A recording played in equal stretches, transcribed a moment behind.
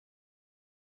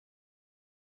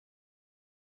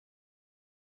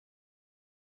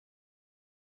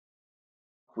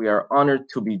we are honored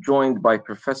to be joined by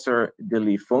Professor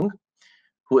Dilly Fung,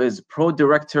 who is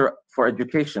Pro-Director for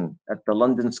Education at the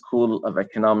London School of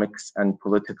Economics and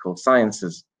Political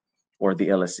Sciences, or the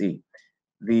LSE.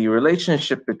 The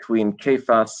relationship between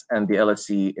KFAS and the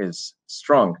LSE is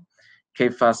strong.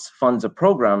 KFAS funds a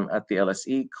program at the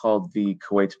LSE called the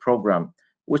Kuwait Program,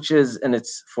 which is in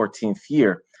its 14th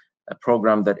year, a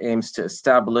program that aims to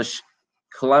establish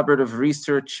collaborative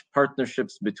research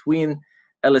partnerships between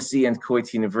LSE and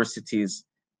Kuwait universities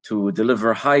to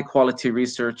deliver high quality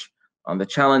research on the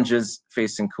challenges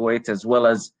facing Kuwait, as well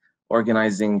as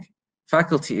organizing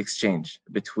faculty exchange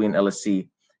between LSE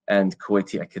and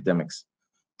Kuwaiti academics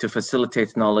to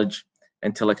facilitate knowledge,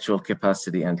 intellectual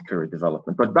capacity, and career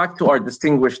development. But back to our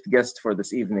distinguished guest for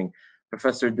this evening,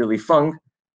 Professor Dilly Fung,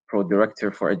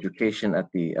 Pro-Director for Education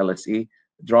at the LSE,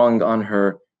 drawing on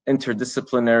her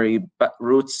interdisciplinary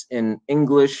roots in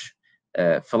English,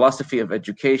 philosophy of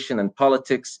education and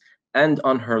politics, and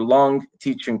on her long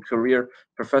teaching career.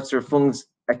 Professor Fung's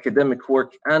academic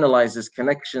work analyzes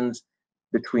connections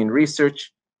between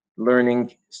research,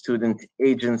 learning, student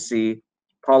agency,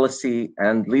 policy,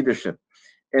 and leadership.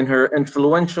 In her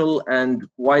influential and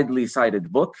widely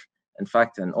cited book, in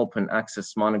fact, an open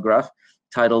access monograph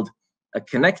titled A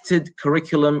Connected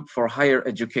Curriculum for Higher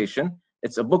Education,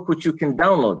 it's a book which you can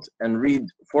download and read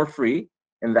for free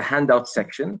in the handout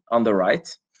section on the right,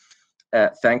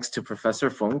 thanks to Professor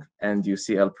Fung and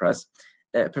UCL Press.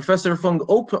 Professor Fung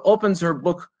opens her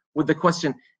book with the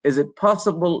question, is it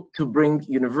possible to bring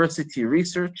university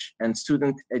research and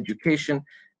student education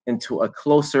into a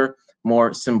closer,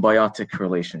 more symbiotic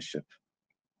relationship?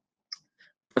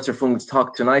 Professor Fung's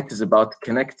talk tonight is about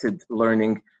connected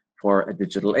learning for a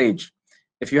digital age.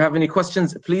 If you have any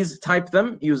questions, please type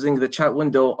them using the chat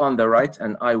window on the right,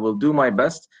 and I will do my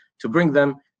best to bring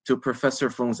them to Professor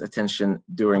Fung's attention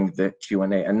during the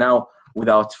Q&A. And now,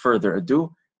 without further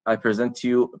ado, I present to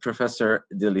you Professor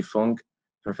Dilly Fung.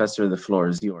 Professor, the floor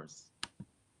is yours.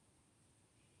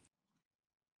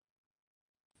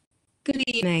 Good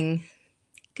evening.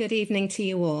 Good evening to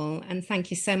you all, and thank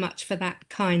you so much for that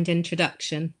kind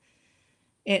introduction.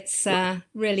 It's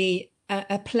really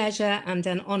a pleasure and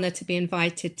an honor to be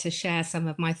invited to share some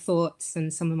of my thoughts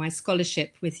and some of my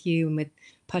scholarship with you and with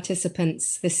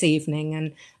participants this evening,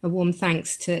 and a warm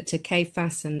thanks to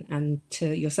KFAS and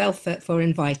to yourself for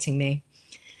inviting me.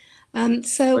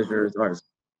 Pleasure is ours.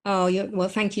 Oh, well,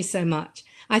 thank you so much.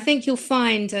 I think you'll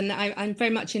find, and I very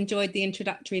much enjoyed the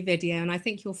introductory video, and I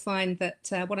think you'll find that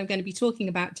what I'm going to be talking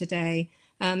about today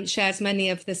shares many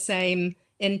of the same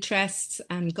interests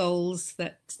and goals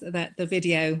that the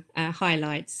video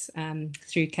highlights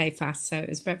through KFAS. So it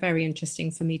was very interesting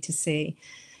for me to see.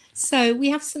 So we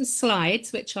have some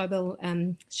slides which I will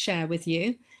share with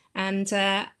you, and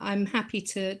I'm happy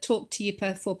to talk to you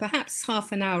for perhaps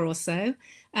half an hour or so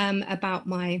about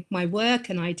my work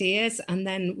and ideas, and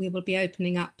then we will be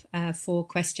opening up for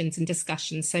questions and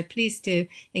discussions. So please do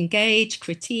engage,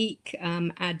 critique,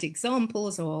 add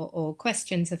examples or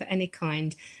questions of any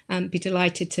kind. Be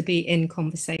delighted to be in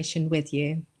conversation with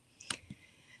you.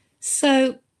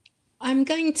 So I'm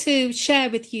going to share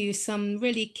with you some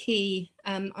really key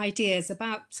ideas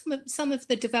about some of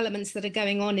the developments that are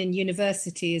going on in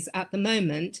universities at the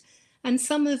moment, and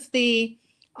some of the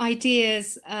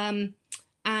ideas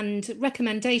and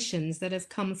recommendations that have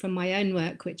come from my own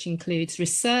work, which includes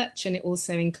research, and it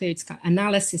also includes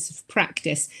analysis of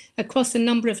practice across a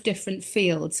number of different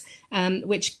fields,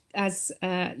 which, as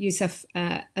Yusuf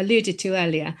alluded to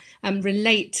earlier,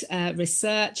 relate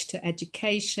research to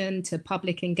education, to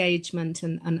public engagement,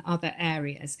 and other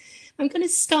areas. I'm going to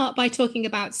start by talking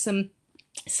about some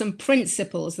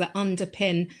principles that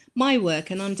underpin my work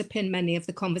and underpin many of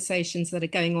the conversations that are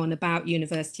going on about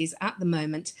universities at the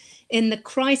moment in the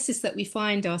crisis that we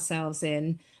find ourselves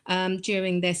in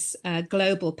during this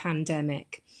global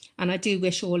pandemic. And I do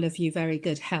wish all of you very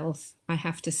good health, I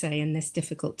have to say, in this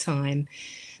difficult time.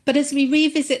 But as we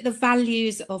revisit the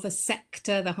values of a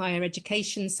sector, the higher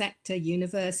education sector,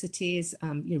 universities,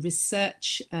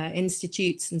 research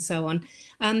institutes, and so on,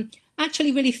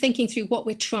 actually really thinking through what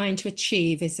we're trying to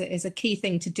achieve is a key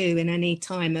thing to do in any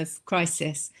time of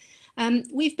crisis.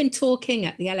 We've been talking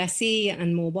at the LSE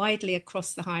and more widely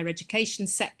across the higher education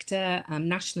sector,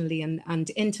 nationally and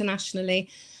internationally,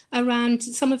 around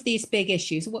some of these big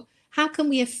issues. How can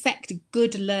we affect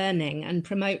good learning and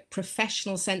promote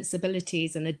professional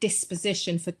sensibilities and a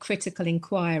disposition for critical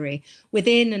inquiry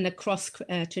within and across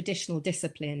traditional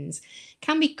disciplines?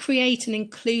 Can we create an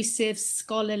inclusive,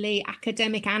 scholarly,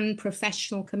 academic and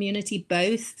professional community,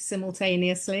 both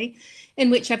simultaneously, in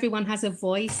which everyone has a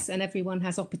voice and everyone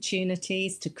has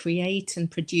opportunities to create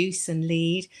and produce and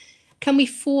lead? Can we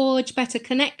forge better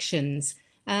connections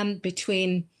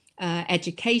between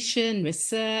education,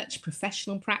 research,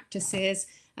 professional practices,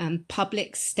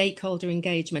 public stakeholder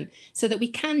engagement, so that we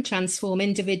can transform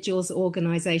individuals,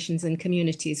 organizations and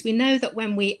communities? We know that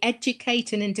when we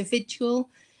educate an individual,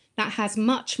 that has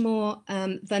much more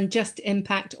than just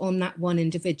impact on that one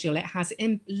individual. It has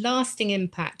lasting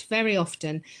impact very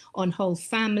often on whole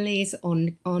families,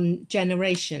 on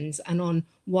generations and on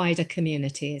wider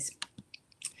communities.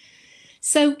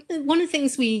 So one of the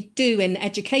things we do in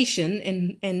education,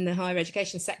 in the higher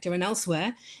education sector and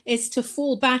elsewhere, is to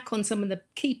fall back on some of the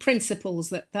key principles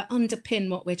that underpin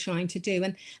what we're trying to do.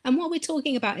 And what we're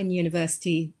talking about in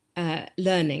university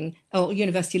learning, or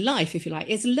university life, if you like,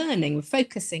 is learning. We're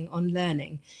focusing on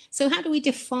learning. So how do we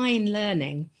define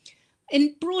learning?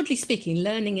 Broadly speaking,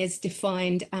 learning is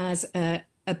defined as a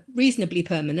reasonably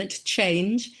permanent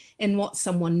change in what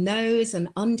someone knows and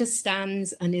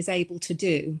understands and is able to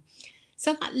do.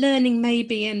 So that learning may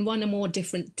be in one or more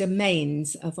different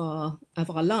domains of our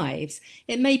lives.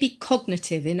 It may be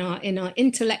cognitive in our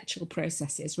intellectual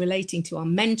processes relating to our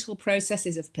mental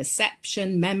processes of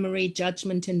perception, memory,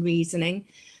 judgment and reasoning.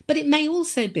 But it may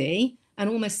also be, and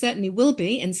almost certainly will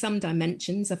be in some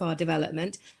dimensions of our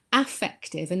development,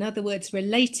 affective. In other words,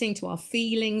 relating to our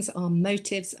feelings, our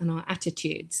motives and our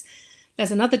attitudes. There's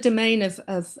another domain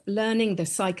of learning, the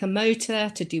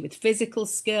psychomotor, to do with physical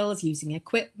skills, using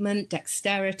equipment,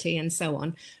 dexterity, and so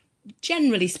on.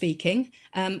 Generally speaking,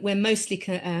 we're mostly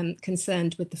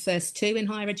concerned with the first two in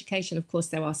higher education. Of course,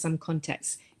 there are some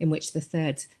contexts in which the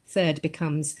third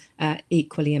becomes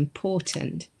equally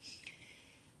important.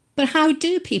 But how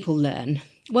do people learn?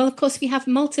 Well, of course, we have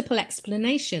multiple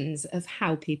explanations of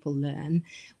how people learn,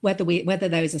 whether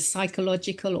those are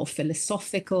psychological or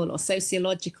philosophical or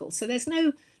sociological. So there's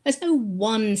no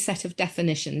one set of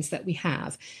definitions that we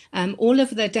have. All of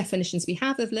the definitions we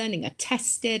have of learning are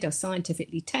tested, are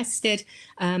scientifically tested,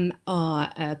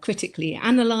 are critically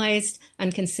analysed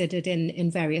and considered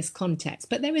in various contexts.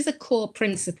 But there is a core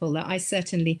principle that I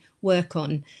certainly work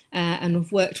on and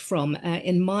have worked from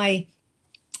in my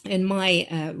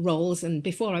roles, and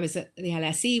before I was at the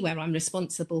LSE, where I'm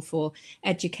responsible for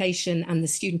education and the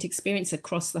student experience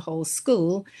across the whole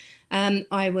school.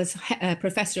 I was a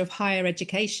professor of higher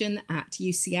education at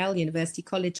UCL, University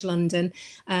College London,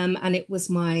 and it was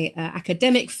my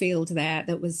academic field there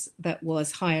that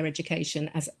was higher education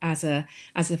as a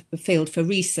field for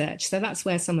research. So that's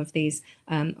where some of these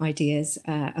ideas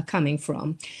are coming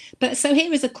from. But so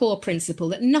here is a core principle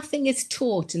that nothing is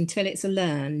taught until it's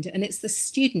learned, and it's the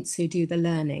students who do the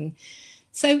learning.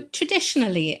 So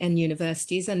traditionally in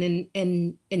universities and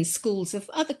in schools of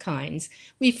other kinds,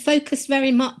 we've focused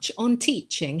very much on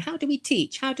teaching. How do we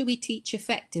teach? How do we teach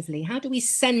effectively? How do we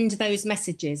send those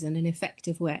messages in an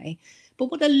effective way? But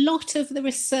what a lot of the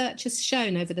research has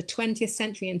shown over the 20th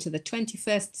century into the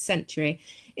 21st century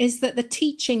is that the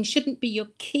teaching shouldn't be your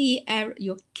key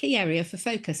area for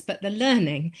focus, but the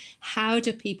learning. How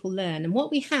do people learn? And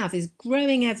what we have is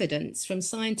growing evidence from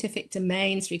scientific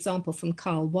domains, for example, from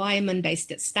Carl Wyman,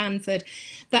 based at Stanford,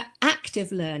 that active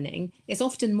learning is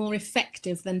often more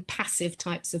effective than passive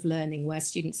types of learning, where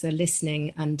students are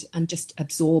listening and just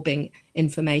absorbing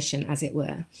information, as it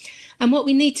were. And what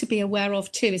we need to be aware of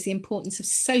too is the importance of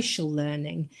social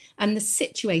learning and the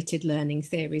situated learning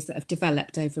theories that have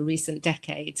developed over recent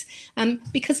decades.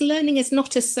 Because learning is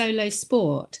not a solo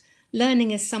sport.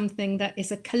 Learning is something that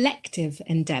is a collective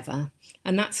endeavour.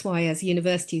 And that's why as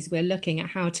universities, we're looking at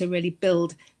how to really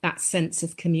build that sense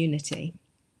of community.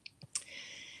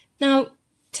 Now,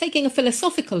 taking a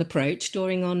philosophical approach,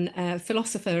 drawing on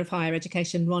philosopher of higher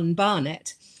education, Ron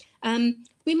Barnett,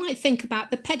 we might think about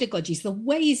the pedagogies, the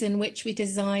ways in which we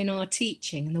design our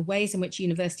teaching and the ways in which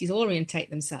universities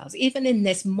orientate themselves. Even in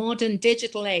this modern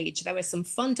digital age, there are some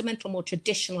fundamental, more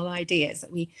traditional ideas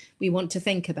that we want to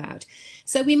think about.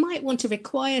 So we might want to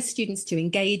require students to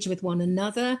engage with one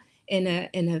another in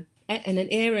an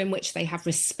era in which they have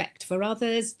respect for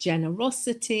others,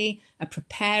 generosity, a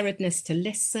preparedness to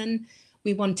listen.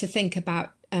 We want to think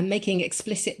about making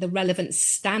explicit the relevant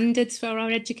standards for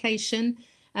our education,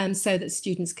 so that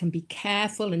students can be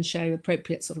careful and show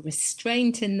appropriate sort of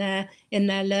restraint in their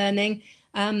learning.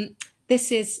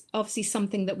 This is obviously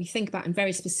something that we think about in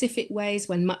very specific ways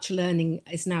when much learning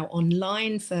is now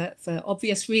online for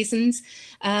obvious reasons.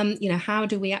 How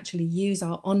do we actually use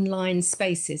our online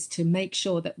spaces to make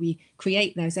sure that we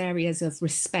create those areas of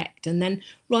respect? And then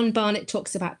Ron Barnett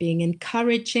talks about being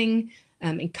encouraging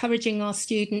our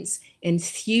students,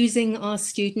 enthusing our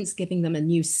students, giving them a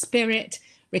new spirit,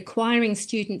 requiring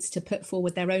students to put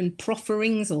forward their own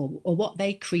profferings or what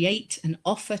they create and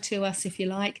offer to us, if you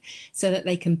like, so that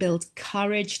they can build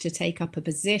courage to take up a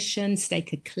position,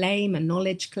 stake a claim, a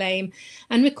knowledge claim,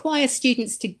 and require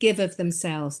students to give of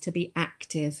themselves, to be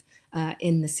active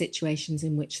in the situations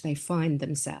in which they find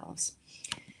themselves.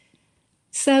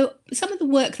 So some of the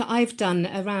work that I've done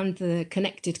around the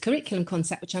connected curriculum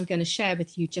concept, which I'm going to share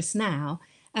with you just now,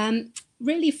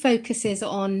 really focuses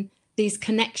on these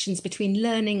connections between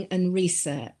learning and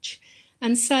research.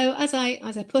 And so as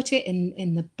I put it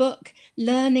in the book,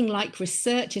 learning like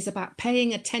research is about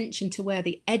paying attention to where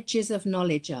the edges of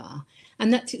knowledge are.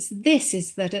 And that this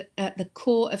is that at the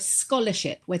core of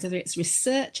scholarship, whether it's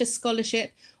researcher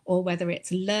scholarship or whether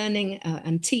it's learning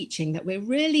and teaching, that we're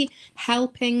really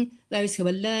helping those who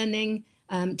are learning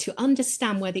to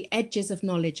understand where the edges of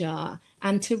knowledge are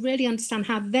and to really understand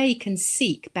how they can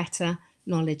seek better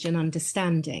knowledge and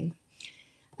understanding.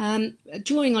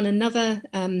 Drawing on another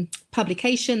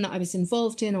publication that I was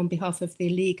involved in on behalf of the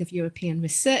League of European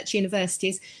Research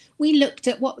Universities, we looked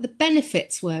at what the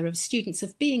benefits were of students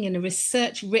of being in a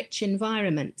research-rich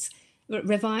environment,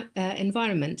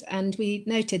 and we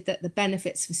noted that the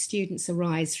benefits for students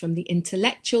arise from the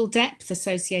intellectual depth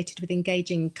associated with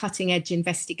engaging in cutting-edge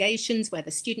investigations, where the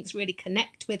students really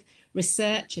connect with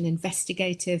research and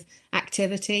investigative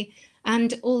activity.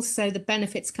 And also the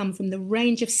benefits come from the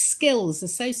range of skills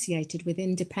associated with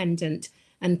independent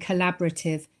and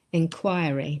collaborative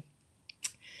inquiry.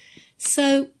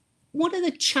 So what are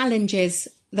the challenges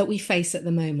that we face at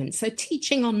the moment? So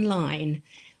teaching online,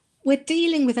 we're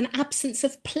dealing with an absence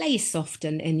of place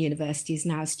often in universities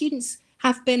now. Students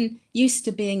have been used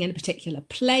to being in a particular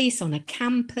place on a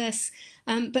campus,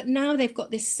 but now they've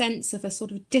got this sense of a sort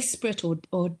of disparate or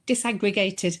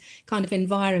disaggregated kind of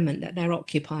environment that they're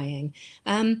occupying.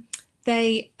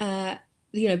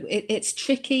 It's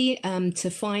tricky to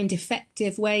find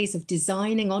effective ways of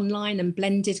designing online and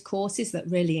blended courses that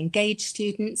really engage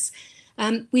students.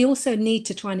 We also need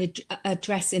to try and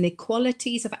address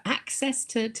inequalities of access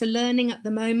to learning at the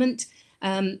moment,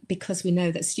 because we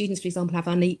know that students, for example, have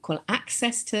unequal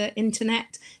access to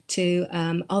internet, to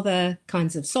other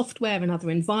kinds of software and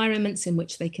other environments in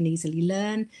which they can easily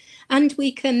learn. And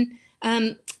we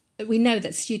know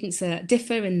that students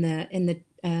differ in the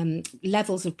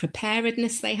levels of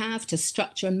preparedness they have to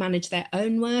structure and manage their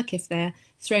own work if they're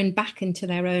thrown back into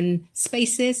their own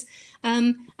spaces.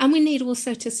 And we need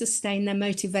also to sustain their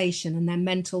motivation and their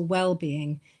mental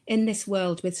well-being in this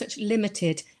world with such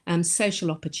limited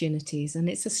social opportunities. And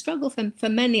it's a struggle for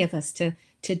many of us to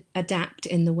adapt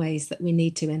in the ways that we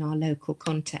need to in our local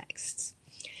contexts.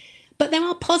 But there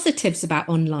are positives about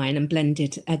online and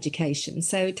blended education.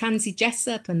 So Tansy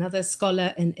Jessup, another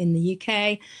scholar in the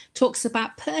UK, talks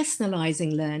about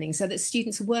personalising learning so that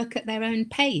students work at their own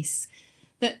pace.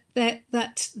 That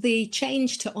the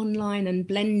change to online and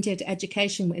blended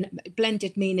education,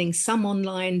 blended meaning some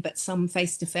online but some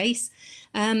face-to-face,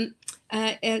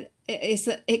 is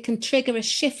that it can trigger a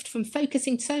shift from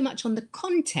focusing so much on the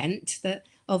content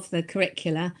of the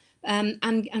curricula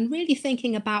and really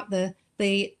thinking about the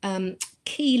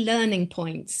key learning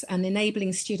points and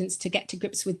enabling students to get to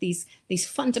grips with these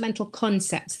fundamental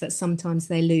concepts that sometimes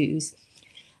they lose.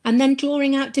 And then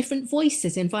drawing out different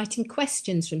voices, inviting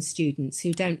questions from students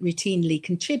who don't routinely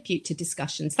contribute to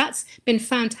discussions. That's been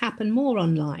found to happen more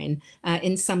online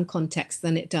in some contexts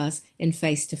than it does in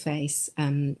face-to-face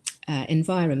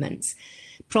environments.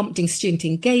 Prompting student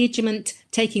engagement,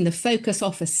 taking the focus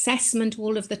off assessment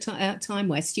all of the time,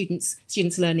 where students'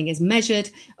 learning is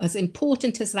measured. As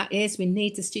important as that is, we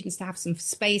need the students to have some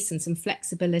space and some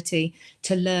flexibility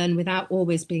to learn without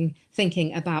always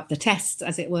thinking about the tests,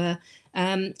 as it were,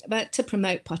 but to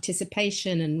promote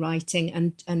participation and writing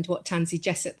and what Tansy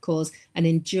Jessup calls an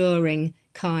enduring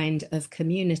kind of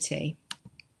community.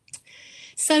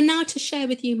 So now to share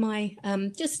with you my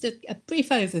just a brief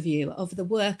overview of the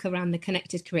work around the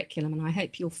connected curriculum, and I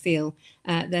hope you'll feel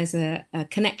there's a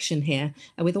connection here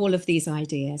with all of these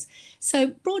ideas. So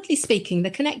broadly speaking,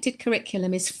 the connected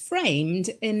curriculum is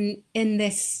framed in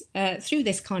this through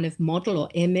this kind of model or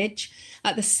image,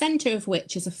 at the centre of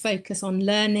which is a focus on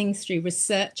learning through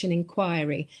research and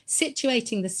inquiry,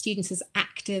 situating the students as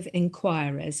active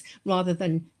inquirers rather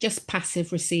than just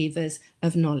passive receivers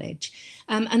of knowledge.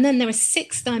 And then there are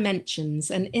 6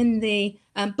 dimensions, and in the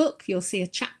book you'll see a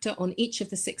chapter on each of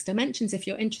the 6 dimensions if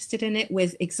you're interested in it,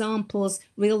 with examples,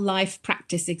 real life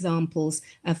practice examples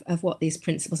of what these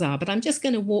principles are. But I'm just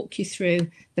going to walk you through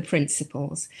the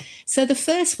principles. So the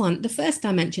first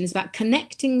dimension is about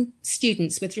connecting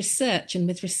students with research and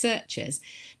with researchers.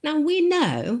 Now we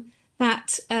know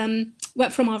that well,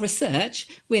 from our research,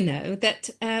 we know that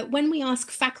when we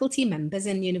ask faculty members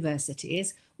in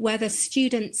universities whether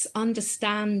students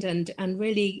understand and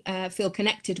really feel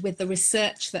connected with the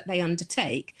research that they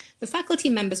undertake, the faculty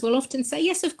members will often say,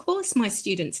 yes, of course my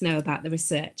students know about the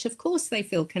research. Of course they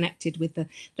feel connected with the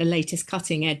latest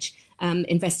cutting edge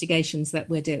investigations that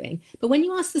we're doing. But when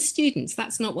you ask the students,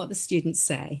 that's not what the students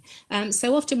say.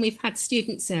 So often we've had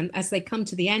students as they come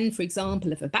to the end, for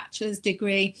example, of a bachelor's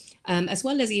degree, as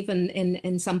well as even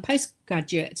in some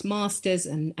postgraduate masters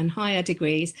and higher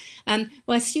degrees,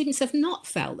 where students have not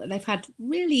felt that they've had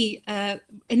really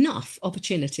enough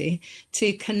opportunity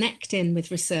to connect in with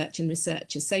research and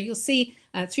researchers. So you'll see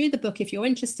through the book, if you're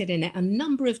interested in it, a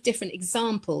number of different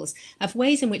examples of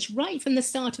ways in which right from the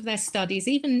start of their studies,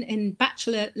 even in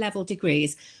bachelor level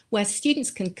degrees, where students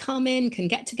can come in, can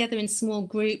get together in small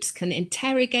groups, can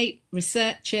interrogate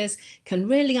researchers, can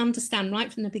really understand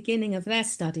right from the beginning of their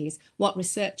studies what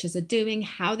researchers are doing,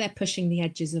 how they're pushing the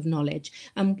edges of knowledge,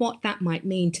 and what that might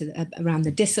mean to around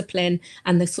the discipline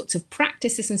and the sorts of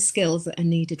practices and skills that are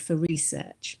needed for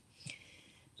research.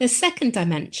 The second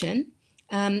dimension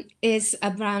is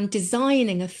around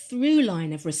designing a through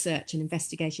line of research and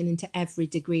investigation into every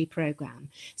degree programme.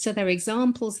 So there are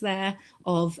examples there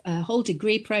of whole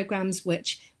degree programmes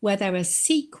where there are a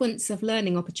sequence of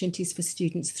learning opportunities for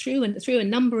students through a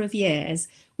number of years,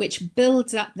 which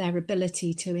builds up their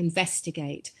ability to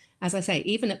investigate, as I say,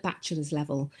 even at bachelor's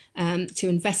level, to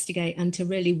investigate and to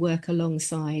really work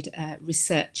alongside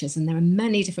researchers. And there are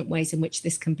many different ways in which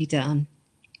this can be done.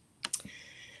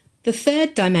 The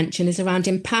third dimension is around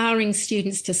empowering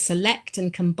students to select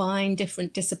and combine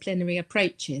different disciplinary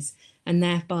approaches and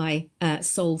thereby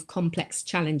solve complex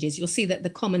challenges. You'll see that the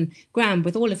common ground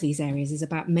with all of these areas is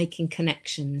about making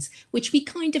connections, which we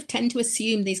kind of tend to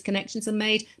assume these connections are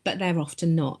made, but they're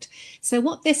often not. So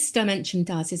what this dimension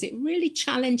does is it really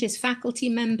challenges faculty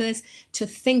members to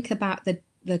think about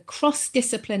the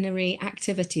cross-disciplinary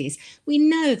activities. We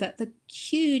know that the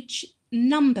huge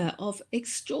number of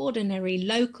extraordinary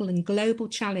local and global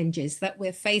challenges that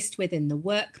we're faced with in the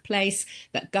workplace,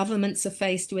 that governments are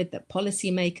faced with, that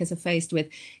policymakers are faced with,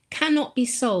 cannot be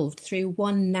solved through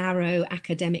one narrow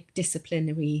academic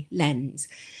disciplinary lens.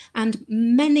 And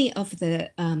many of the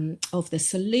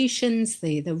solutions,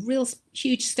 the real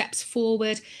huge steps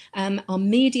forward are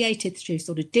mediated through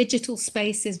sort of digital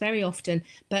spaces very often,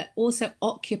 but also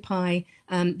occupy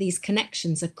these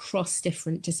connections across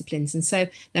different disciplines. And so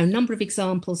there are a number of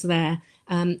examples there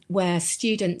where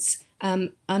students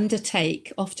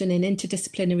undertake, often in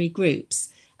interdisciplinary groups,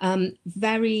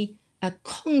 very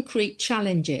concrete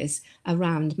challenges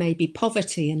around maybe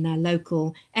poverty in their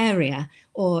local area,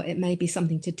 or it may be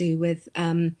something to do with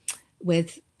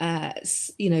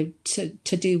you know,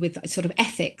 to do with sort of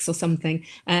ethics or something,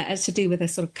 to do with a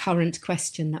sort of current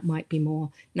question that might be more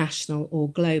national or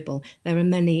global. There are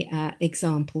many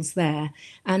examples there.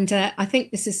 And I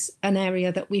think this is an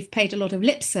area that we've paid a lot of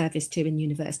lip service to in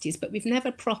universities, but we've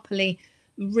never properly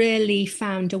really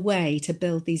found a way to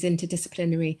build these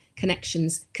interdisciplinary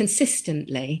connections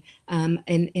consistently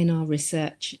in our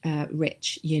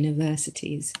research-rich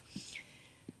universities.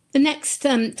 The next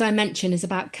dimension is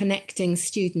about connecting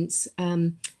students,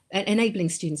 enabling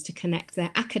students to connect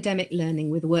their academic learning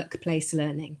with workplace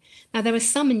learning. Now, there are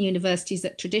some in universities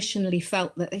that traditionally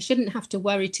felt that they shouldn't have to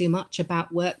worry too much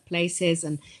about workplaces,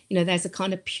 and you know, there's a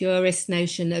kind of purist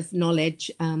notion of knowledge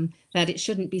that it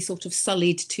shouldn't be sort of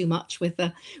sullied too much with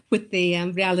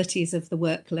the realities of the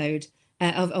workload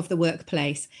of the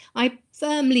workplace. I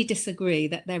firmly disagree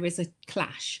that there is a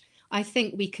clash. I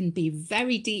think we can be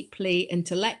very deeply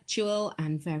intellectual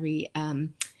and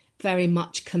very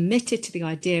much committed to the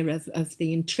idea of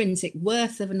the intrinsic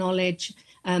worth of knowledge,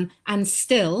 and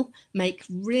still make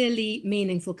really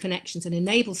meaningful connections and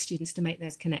enable students to make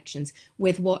those connections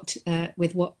with what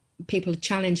people are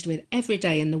challenged with every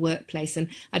day in the workplace. And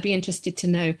I'd be interested to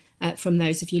know from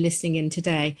those of you listening in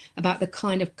today about the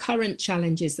kind of current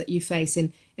challenges that you face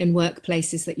in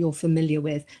workplaces that you're familiar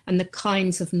with, and the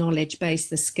kinds of knowledge base,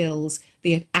 the skills,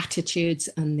 the attitudes,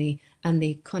 and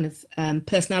the kind of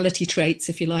personality traits,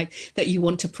 if you like, that you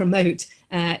want to promote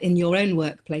in your own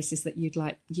workplaces that you'd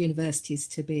like universities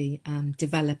to be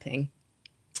developing.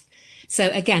 So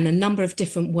again, a number of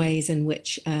different ways in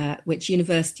which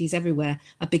universities everywhere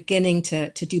are beginning to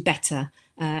do better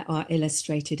are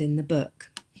illustrated in the book.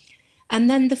 And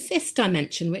then the fifth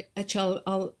dimension, which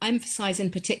I'll emphasize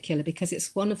in particular because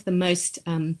it's one of the most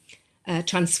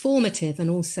transformative and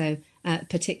also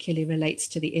particularly relates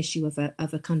to the issue of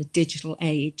a kind of digital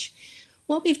age.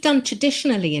 What we've done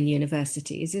traditionally in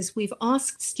universities is we've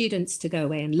asked students to go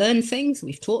away and learn things.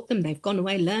 We've taught them, they've gone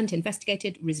away, learned,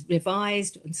 investigated,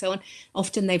 revised, and so on.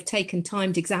 Often they've taken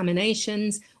timed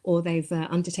examinations, or they've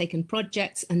undertaken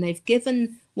projects, and they've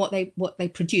given what they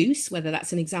produce, whether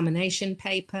that's an examination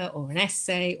paper or an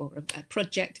essay or a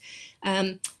project,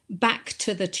 back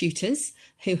to the tutors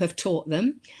who have taught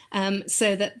them,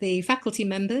 so that the faculty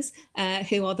members,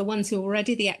 who are the ones who are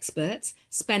already the experts,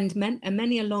 spend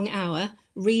many a long hour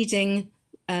reading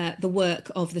the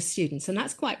work of the students. And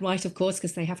that's quite right, of course,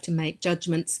 because they have to make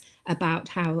judgments about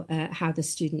how the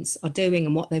students are doing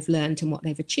and what they've learned and what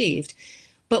they've achieved.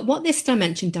 But what this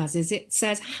dimension does is it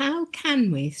says, how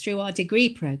can we, through our degree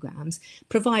programs,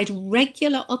 provide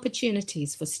regular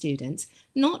opportunities for students,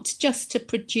 not just to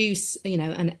produce, you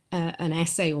know, an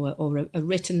essay or a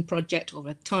written project or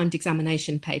a timed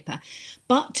examination paper,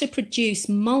 but to produce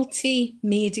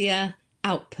multimedia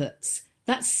outputs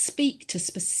that speak to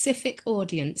specific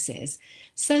audiences,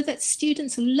 so that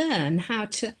students learn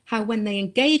how when they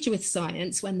engage with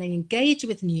science, when they engage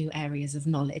with new areas of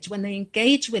knowledge, when they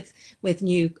engage with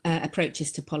new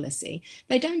approaches to policy,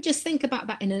 they don't just think about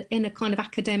that in a kind of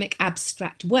academic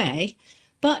abstract way,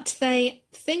 but they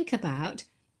think about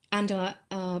and are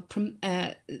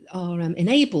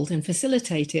enabled and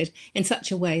facilitated in such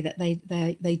a way that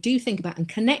they do think about and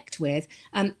connect with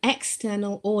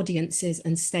external audiences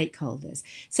and stakeholders,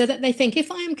 so that they think,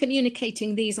 if I am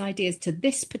communicating these ideas to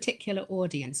this particular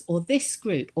audience or this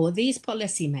group or these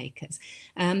policymakers,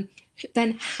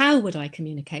 then how would I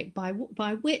communicate? By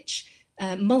which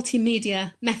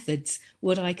multimedia methods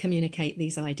would I communicate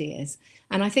these ideas?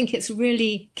 And I think it's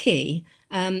really key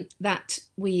that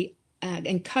we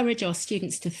encourage our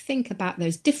students to think about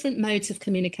those different modes of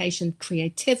communication,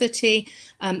 creativity,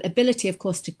 ability, of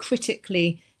course, to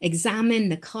critically examine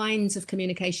the kinds of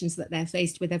communications that they're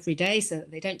faced with every day, so that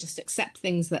they don't just accept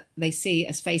things that they see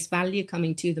as face value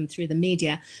coming to them through the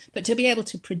media, but to be able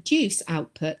to produce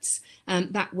outputs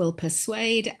that will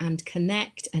persuade and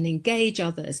connect and engage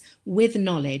others with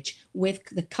knowledge, with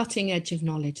the cutting edge of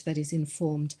knowledge that is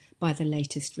informed by the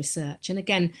latest research. And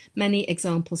again, many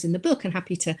examples in the book, and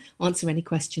happy to answer any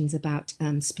questions about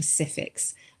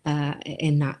specifics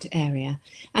in that area.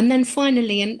 And then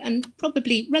finally, and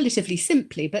probably relatively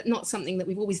simply, but not something that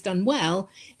we've always done well,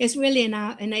 is really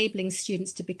enabling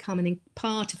students to become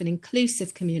part of an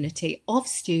inclusive community of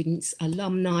students,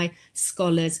 alumni,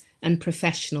 scholars, and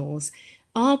professionals.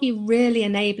 Are we really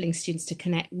enabling students to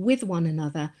connect with one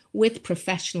another, with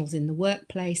professionals in the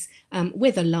workplace,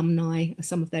 with alumni?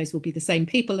 Some of those will be the same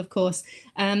people, of course,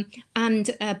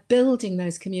 and building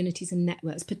those communities and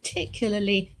networks,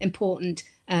 particularly important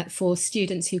for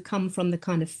students who come from the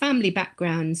kind of family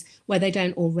backgrounds where they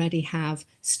don't already have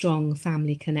strong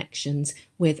family connections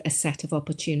with a set of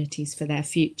opportunities for their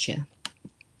future.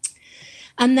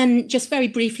 And then just very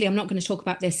briefly, I'm not going to talk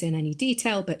about this in any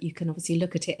detail, but you can obviously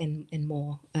look at it in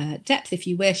more depth if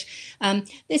you wish.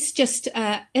 This just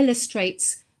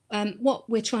illustrates what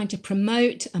we're trying to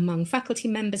promote among faculty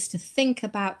members, to think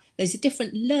about those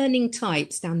different learning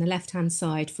types down the left-hand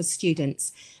side for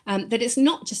students, that it's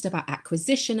not just about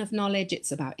acquisition of knowledge,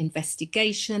 it's about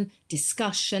investigation,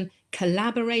 discussion,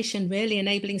 collaboration, really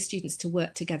enabling students to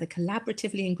work together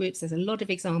collaboratively in groups. There's a lot of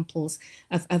examples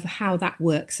of how that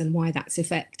works and why that's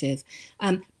effective.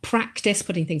 Practice,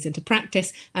 putting things into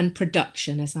practice, and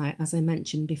production, as I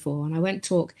mentioned before. And I won't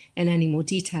talk in any more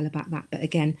detail about that, but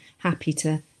again, happy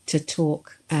to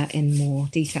talk in more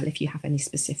detail if you have any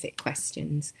specific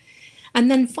questions. And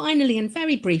then finally, and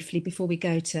very briefly before we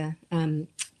go to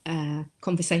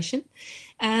conversation,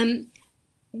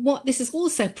 what this has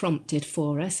also prompted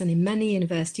for us, and in many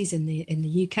universities in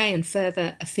the UK and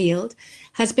further afield,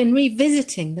 has been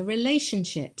revisiting the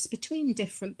relationships between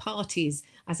different parties,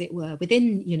 as it were,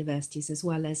 within universities, as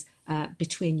well as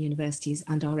between universities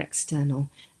and our external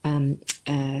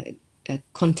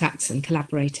contacts and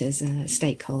collaborators,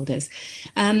 stakeholders.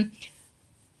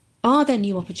 Are there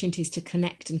new opportunities to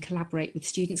connect and collaborate with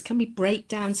students? Can we break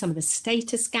down some of the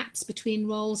status gaps between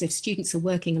roles? If students are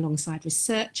working alongside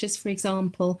researchers, for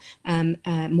example,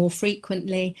 more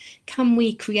frequently, can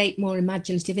we create more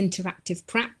imaginative, interactive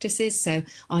practices? So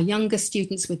our younger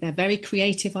students with their very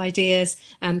creative ideas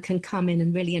can come in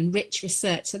and really enrich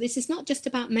research. So this is not just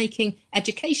about making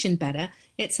education better,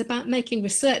 it's about making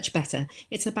research better.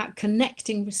 It's about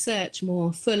connecting research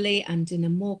more fully and in a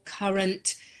more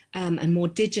current and more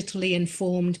digitally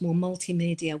informed, more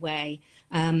multimedia way.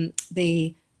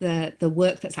 The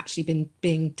work that's actually been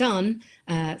being done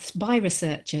by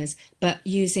researchers, but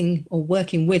using or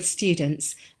working with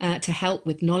students to help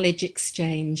with knowledge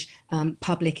exchange,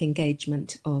 public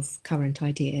engagement of current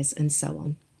ideas, and so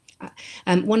on.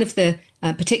 One of the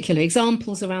particular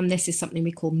examples around this is something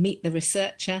we call Meet the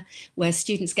Researcher, where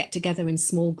students get together in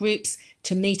small groups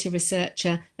to meet a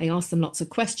researcher. They ask them lots of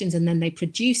questions and then they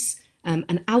produce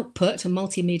an output, a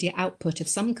multimedia output of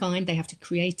some kind. They have to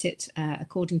create it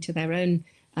according to their own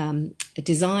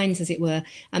designs, as it were,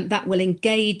 that will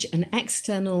engage an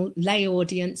external lay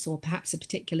audience or perhaps a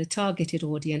particular targeted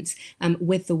audience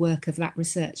with the work of that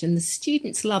research. And the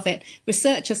students love it.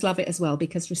 Researchers love it as well,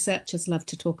 because researchers love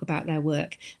to talk about their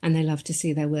work and they love to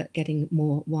see their work getting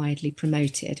more widely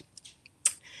promoted.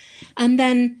 And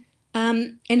then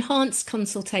enhanced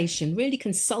consultation, really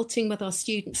consulting with our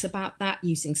students about that,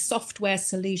 using software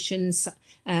solutions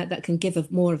that can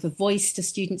give more of a voice to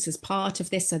students as part of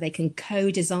this, so they can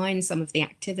co-design some of the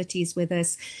activities with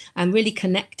us, and really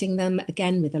connecting them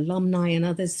again with alumni and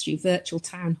others through virtual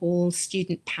town halls,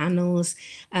 student panels,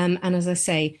 and as I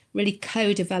say, really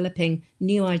co-developing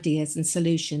new ideas and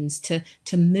solutions to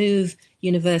move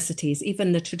universities,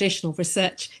 even the traditional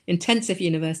research intensive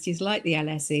universities like the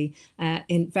LSE,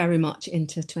 very much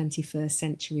into 21st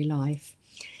century life.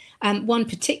 One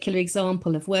particular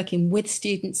example of working with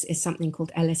students is something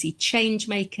called LSE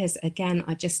Changemakers. Again,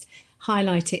 I just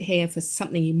highlight it here for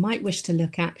something you might wish to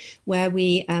look at, where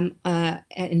we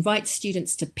invite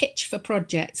students to pitch for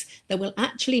projects that will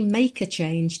actually make a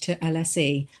change to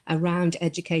LSE around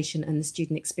education and the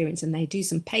student experience. And they do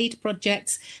some paid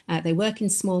projects, they work in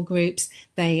small groups,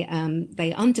 they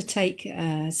undertake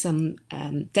some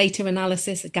data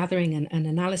analysis, gathering and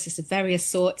analysis of various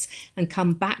sorts, and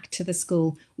come back to the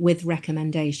school with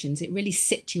recommendations. It really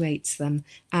situates them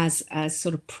as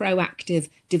sort of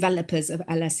proactive developers of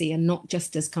LSE and not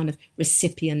just as kind of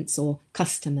recipients or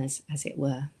customers, as it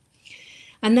were.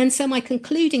 And then so my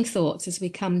concluding thoughts as we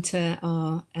come to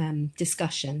our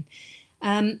discussion.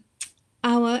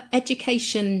 Our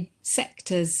education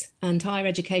sectors, and higher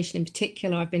education in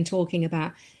particular, I've been talking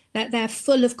about, that they're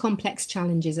full of complex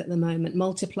challenges at the moment,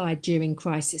 multiplied during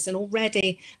crisis, and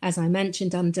already, as I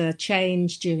mentioned, under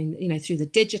change during, through the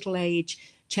digital age,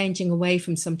 changing away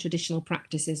from some traditional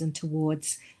practices and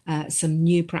towards some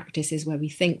new practices where we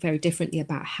think very differently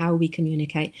about how we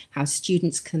communicate, how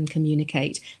students can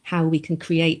communicate, how we can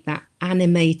create that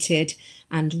animated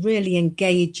and really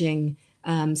engaging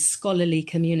scholarly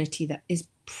community that is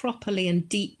properly and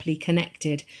deeply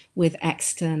connected with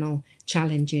external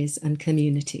challenges and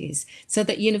communities, so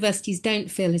that universities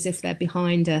don't feel as if they're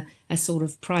behind a sort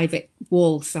of private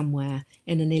wall somewhere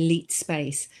in an elite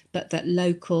space, but that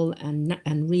local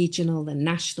and regional and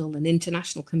national and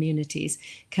international communities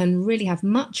can really have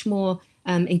much more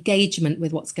engagement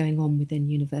with what's going on within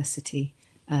university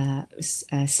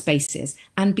spaces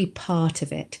and be part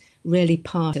of it, really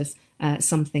part of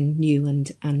something new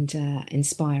and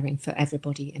inspiring for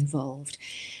everybody involved.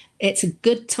 It's a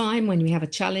good time when we have a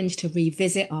challenge to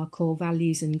revisit our core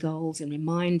values and goals and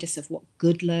remind us of what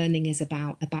good learning is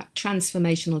about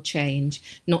transformational change,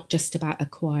 not just about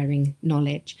acquiring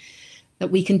knowledge.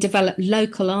 That we can develop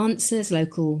local answers,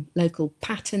 local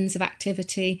patterns of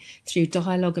activity through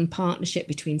dialogue and partnership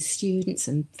between students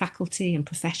and faculty and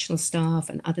professional staff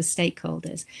and other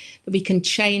stakeholders. That we can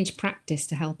change practice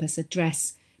to help us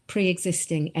address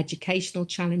pre-existing educational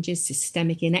challenges,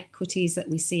 systemic inequities that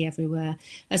we see everywhere,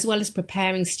 as well as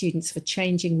preparing students for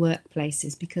changing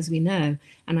workplaces, because we know,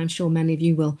 and I'm sure many of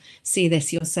you will see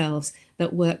this yourselves,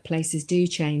 that workplaces do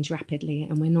change rapidly,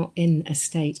 and we're not in a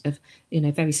state of,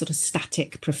 very sort of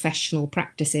static professional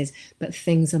practices, but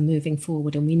things are moving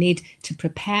forward, and we need to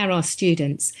prepare our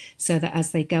students so that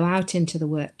as they go out into the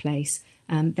workplace,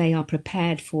 they are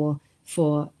prepared for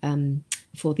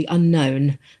the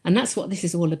unknown. And that's what this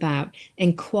is all about: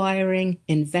 inquiring,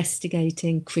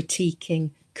 investigating,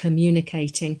 critiquing,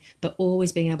 communicating, but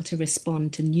always being able to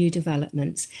respond to new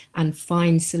developments and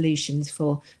find solutions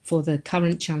for the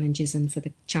current challenges and for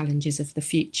the challenges of the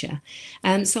future.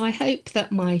 So I hope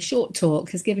that my short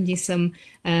talk has given you some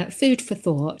food for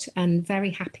thought, and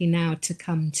very happy now to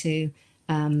come to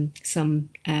some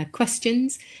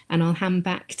questions, and I'll hand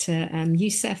back to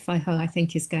Youssef, who I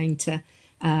think is going to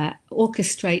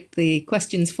orchestrate the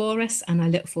questions for us, and I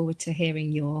look forward to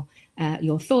hearing your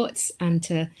thoughts and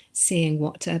to seeing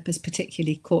what has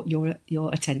particularly caught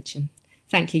your attention.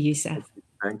 Thank you, Youssef.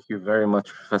 Thank you very much,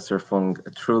 Professor Fung.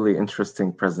 A truly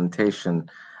interesting presentation.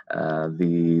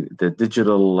 The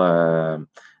digital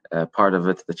part of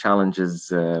it, the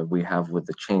challenges we have with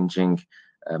the changing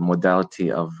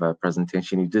modality of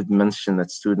presentation. You did mention that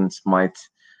students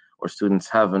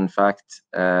have in fact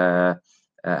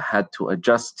had to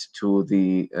adjust to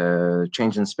the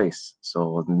change in space.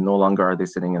 So no longer are they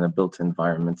sitting in a built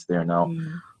environment. They are now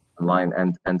online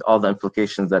and all the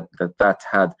implications that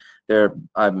had. There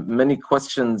many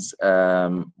questions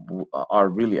are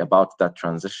really about that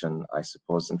transition, I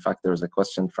suppose. In fact, there was a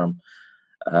question from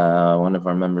one of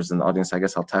our members in the audience. I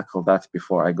guess I'll tackle that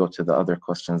before I go to the other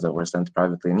questions that were sent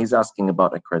privately. And he's asking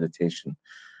about accreditation.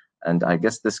 And I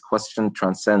guess this question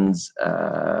transcends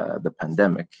the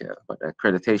pandemic, but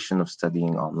accreditation of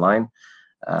studying online,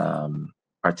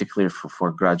 particularly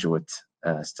for graduate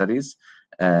studies.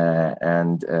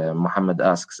 And Mohammed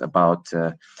asks about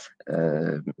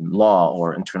law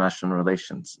or international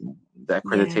relations, the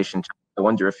accreditation. Yeah. I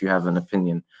wonder if you have an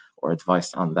opinion or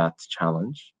advice on that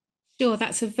challenge. Sure,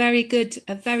 that's a very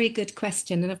good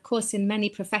question. And of course, in many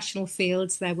professional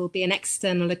fields, there will be an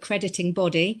external accrediting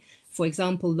body, for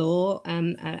example, law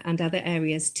and other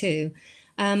areas too.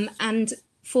 And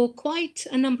for quite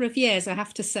a number of years, I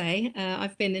have to say,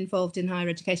 I've been involved in higher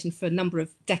education for a number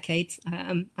of decades.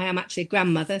 I am actually a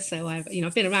grandmother, so I've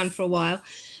been around for a while.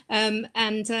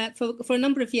 For a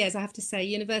number of years, I have to say,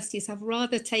 universities have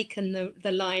rather taken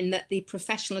the line that the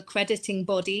professional accrediting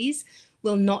bodies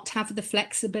will not have the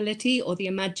flexibility or the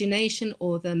imagination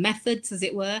or the methods, as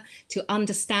it were, to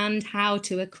understand how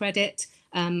to accredit,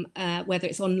 whether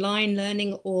it's online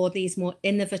learning or these more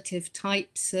innovative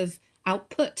types of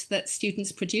output that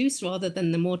students produce, rather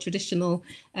than the more traditional,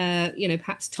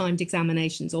 perhaps timed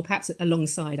examinations, or perhaps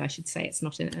alongside, I should say. It's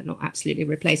not absolutely a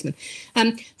replacement.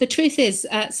 The truth is,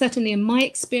 certainly in my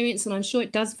experience, and I'm sure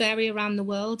it does vary around the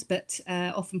world, but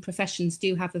often professions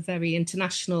do have a very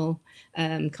international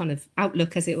kind of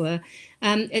outlook, as it were.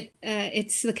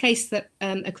 It's the case that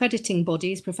accrediting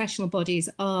bodies, professional bodies,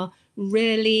 are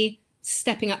really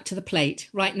stepping up to the plate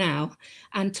right now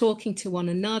and talking to one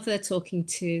another, talking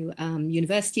to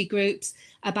university groups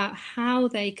about how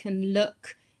they can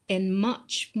look in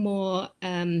much more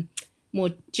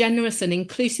generous and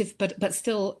inclusive, but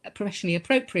still professionally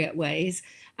appropriate ways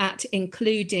at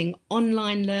including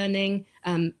online learning,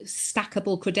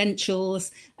 stackable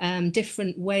credentials,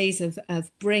 different ways of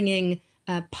bringing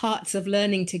parts of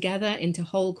learning together into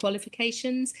whole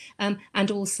qualifications,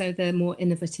 and also the more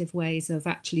innovative ways of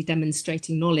actually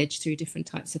demonstrating knowledge through different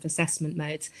types of assessment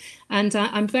modes. And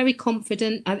I'm very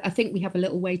confident. I think we have a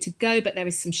little way to go, but there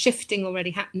is some shifting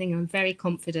already happening. I'm very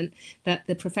confident that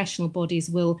the professional bodies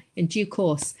will, in due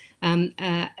course, and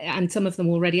some of them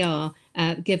already are,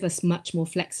 give us much more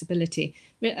flexibility.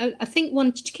 I think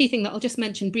one key thing that I'll just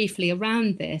mention briefly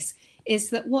around this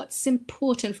is that what's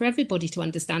important for everybody to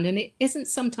understand, and it isn't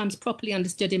sometimes properly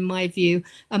understood, in my view,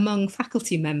 among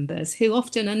faculty members who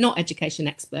often are not education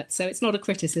experts, so it's not a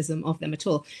criticism of them at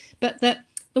all, but that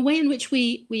the way in which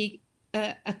we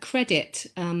accredit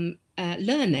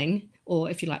learning,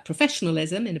 or if you like,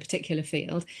 professionalism in a particular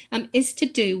field, is to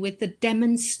do with the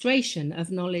demonstration of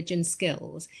knowledge and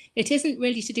skills. It isn't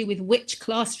really to do with which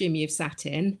classroom you've sat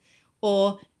in,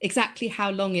 or exactly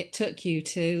how long it took you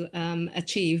to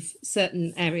achieve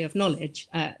certain area of knowledge,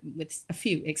 with a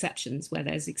few exceptions where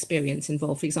there's experience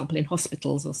involved, for example, in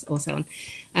hospitals or so on,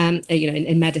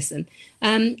 in medicine.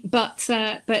 But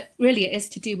really it is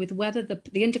to do with whether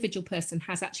the individual person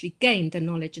has actually gained the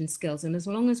knowledge and skills. And as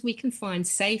long as we can find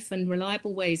safe and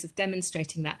reliable ways of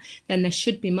demonstrating that, then there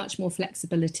should be much more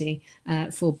flexibility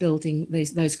for building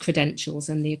those credentials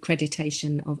and the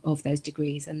accreditation of those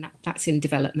degrees. And that's in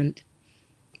development.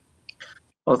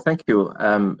 Well, thank you.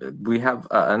 We have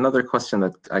another question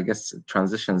that I guess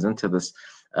transitions into this.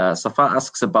 Safa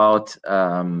asks about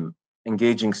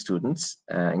engaging students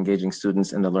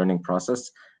in the learning process,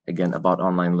 again, about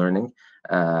online learning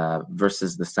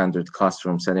versus the standard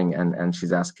classroom setting. And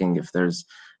she's asking if there's,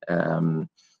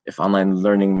 if online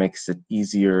learning makes it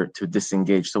easier to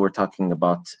disengage. So we're talking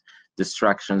about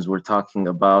distractions, we're talking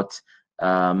about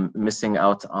missing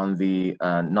out on the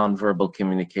nonverbal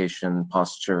communication,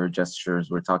 posture,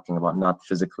 gestures. We're talking about not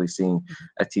physically seeing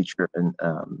a teacher and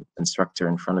instructor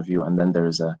in front of you, and then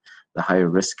there's the higher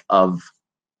risk of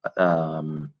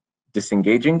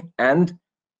disengaging and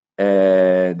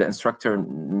the instructor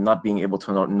not being able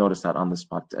to notice that on the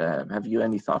spot. Have you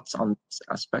any thoughts on this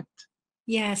aspect?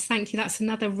 Yes, thank you. That's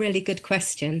another really good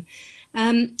question.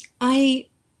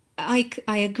 I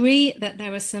agree that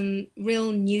there are some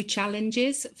real new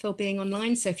challenges for being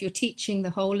online. So if you're teaching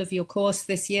the whole of your course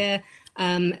this year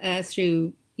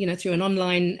through an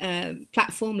online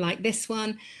platform like this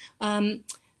one,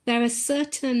 there are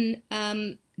certain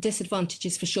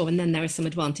disadvantages for sure, and then there are some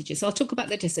advantages. So I'll talk about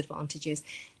the disadvantages.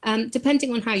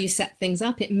 Depending on how you set things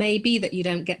up, it may be that you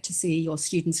don't get to see your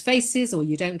students' faces, or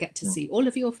you don't get to see all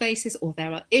of your faces, or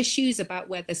there are issues about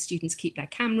whether students keep their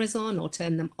cameras on or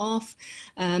turn them off.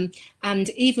 And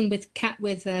even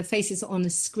with faces on a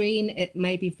screen, it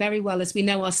may be very well, as we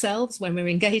know ourselves when we're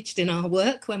engaged in our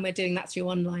work, when we're doing that through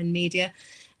online media,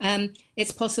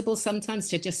 it's possible sometimes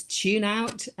to just tune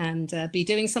out and be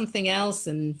doing something else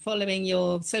and following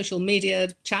your social media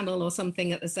channel or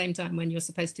something at the same time when you're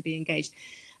supposed to be engaged.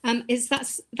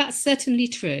 That's certainly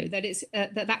true, that it's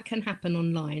that can happen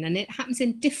online, and it happens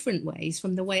in different ways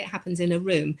from the way it happens in a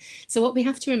room. So what we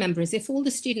have to remember is if all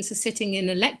the students are sitting in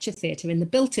a lecture theatre in the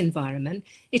built environment,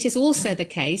 it is also the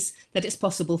case that it's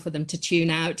possible for them to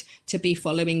tune out, to be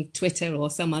following Twitter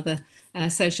or some other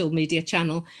social media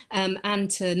channel, and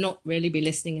to not really be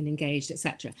listening and engaged,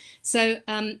 etc. So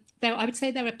I would say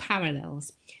there are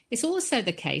parallels. It's also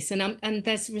the case, and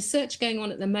there's research going on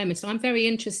at the moment, so I'm very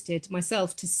interested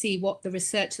myself to see what the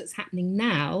research that's happening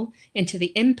now into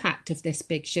the impact of this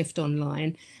big shift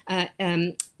online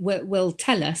will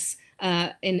tell us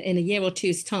in a year or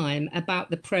two's time about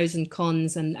the pros and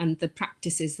cons and the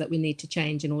practices that we need to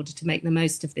change in order to make the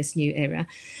most of this new era.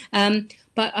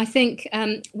 But I think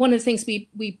one of the things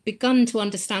we've begun to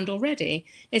understand already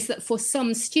is that for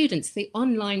some students, the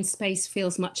online space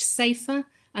feels much safer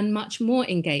and much more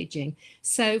engaging.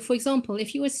 So, for example,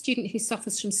 if you're a student who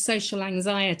suffers from social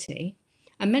anxiety,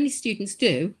 and many students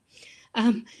do,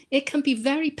 it can be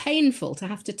very painful to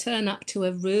have to turn up to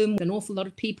a room with an awful lot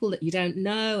of people that you don't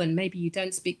know, and maybe you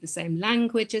don't speak the same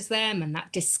language as them, and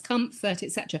that discomfort,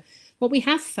 etc. What we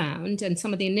have found, and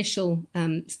some of the initial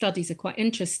studies are quite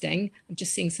interesting, I'm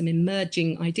just seeing some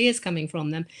emerging ideas coming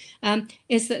from them,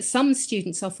 is that some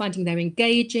students are finding they're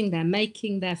engaging, they're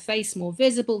making their face more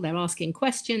visible, they're asking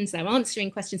questions, they're answering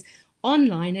questions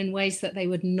online in ways that they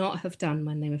would not have done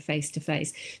when they were face to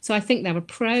face. So I think there are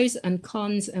pros and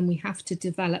cons, and we have to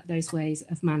develop those ways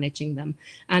of managing them.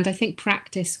 And I think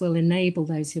practice will enable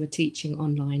those who are teaching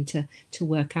online to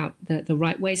work out the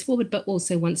right ways forward. But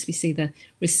also, once we see the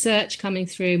research coming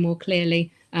through more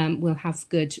clearly, we'll have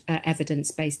good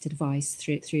evidence-based advice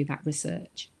through that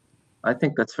research. I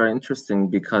think that's very interesting,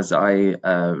 because I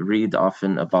read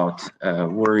often about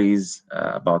worries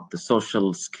about the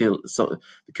social skill, so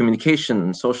the communication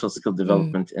and social skill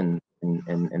development in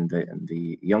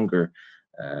the younger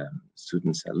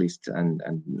students, at least. And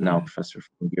now, Professor,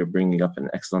 you're bringing up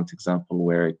an excellent example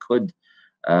where it could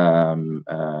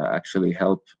actually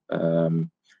help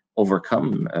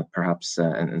overcome perhaps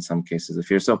in some cases the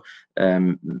fear. So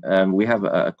we have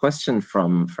a question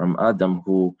from Adam,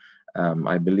 who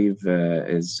I believe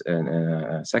is in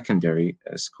a secondary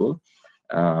school,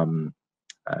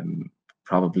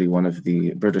 probably one of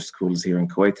the British schools here in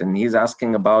Kuwait, and he's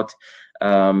asking about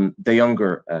the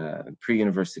younger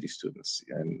pre-university students,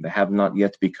 and they have not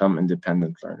yet become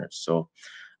independent learners. So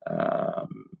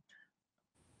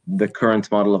the current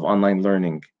model of online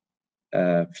learning,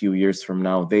 a few years from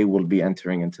now, they will be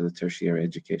entering into the tertiary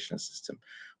education system.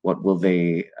 What will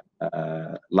they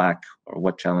lack, or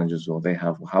what challenges will they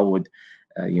have? How would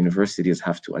universities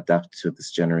have to adapt to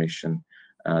this generation,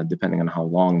 depending on how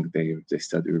long they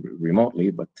study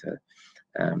remotely? But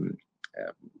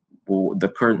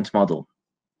the current model,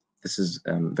 this is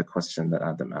the question that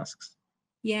Adam asks.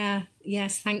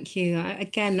 Yes, thank you.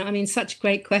 Again, I mean, such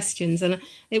great questions, and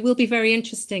it will be very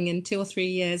interesting in 2 or 3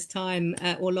 years' time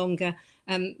or longer,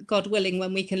 God willing,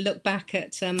 when we can look back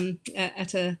at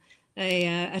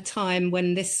a time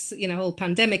when this whole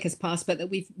pandemic has passed, but that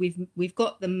we've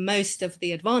got the most of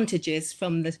the advantages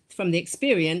from the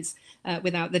experience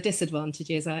without the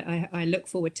disadvantages. I look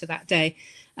forward to that day.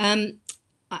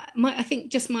 I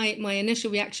think just my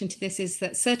initial reaction to this is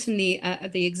that certainly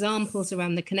the examples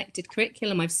around the connected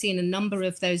curriculum, I've seen a number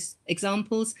of those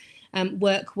examples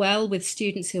work well with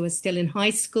students who are still in high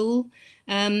school.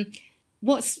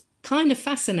 What's kind of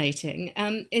fascinating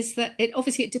is that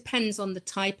it depends on the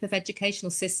type of educational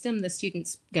system the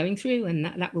student's going through, and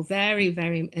that will vary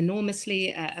very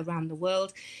enormously around the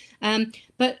world.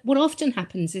 But what often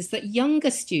happens is that younger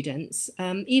students,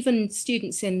 even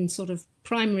students in sort of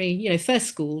primary, first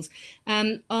schools,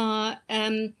 are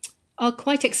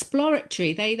quite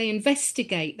exploratory. They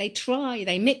investigate, they try,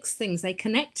 they mix things, they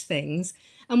connect things.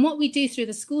 And what we do through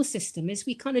the school system is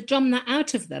we kind of drum that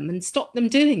out of them and stop them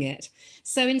doing it.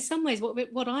 So in some ways,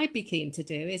 what I'd be keen to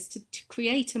do is to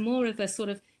create a more of a sort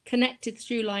of connected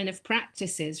through line of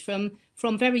practices from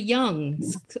very young.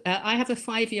 I have a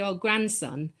 5-year-old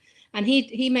grandson, and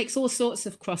he makes all sorts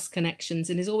of cross connections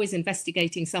and is always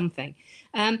investigating something.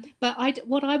 But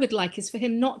what I would like is for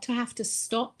him not to have to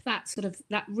stop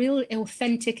that real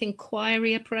authentic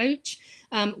inquiry approach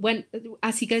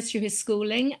as he goes through his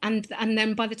schooling, and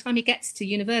then by the time he gets to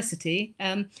university,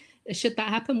 should that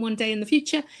happen one day in the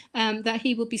future, that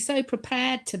he will be so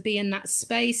prepared to be in that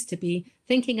space, to be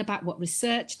thinking about what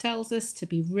research tells us, to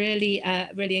be really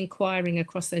inquiring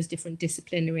across those different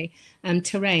disciplinary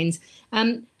terrains.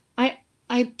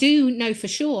 I do know for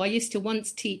sure, I used to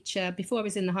once teach, before I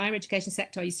was in the higher education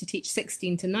sector, I used to teach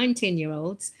 16 to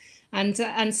 19-year-olds.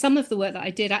 And some of the work that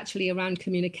I did actually around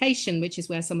communication, which is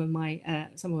where some of my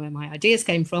ideas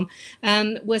came from,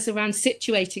 was around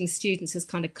situating students as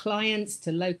kind of clients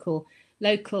to local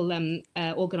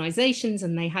organizations,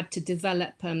 and they had to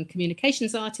develop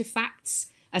communications artifacts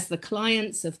as the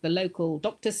clients of the local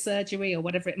doctor's surgery or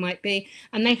whatever it might be,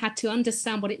 and they had to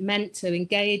understand what it meant to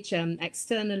engage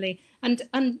externally, and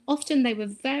often they were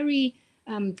very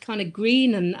kind of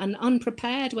green and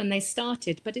unprepared when they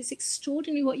started, but it's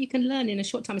extraordinary what you can learn in a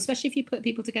short time, especially if you put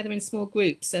people together in small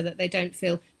groups so that they don't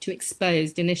feel too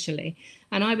exposed initially.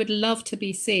 And I would love to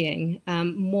be seeing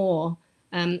more,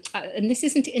 and this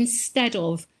isn't instead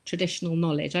of traditional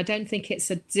knowledge. I don't think it's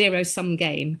a zero-sum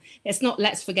game. It's not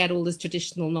let's forget all this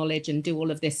traditional knowledge and do all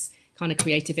of this kind of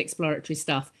creative exploratory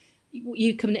stuff.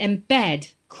 You can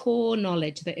embed core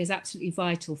knowledge that is absolutely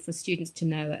vital for students to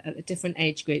know at different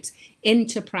age groups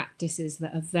into practices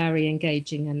that are very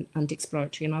engaging and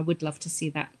exploratory. And I would love to see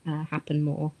that happen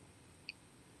more.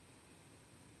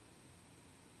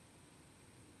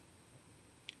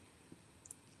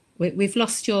 We've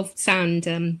lost your sound,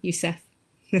 Youssef.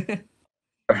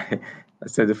 I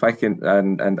said if I can,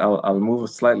 and I'll move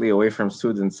slightly away from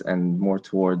students and more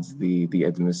towards the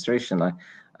administration.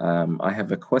 I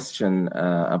have a question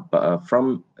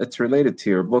it's related to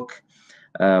your book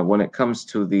when it comes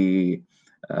to the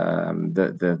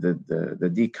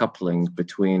decoupling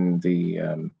between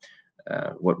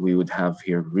what we would have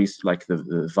here, like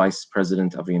the vice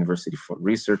president of a university for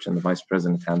research and the vice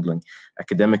president handling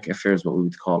academic affairs, what we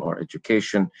would call our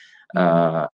education,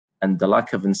 and the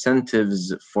lack of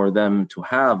incentives for them to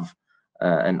have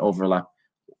an overlap.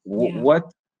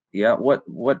 What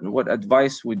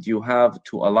advice would you have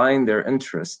to align their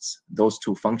interests, those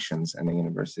two functions in a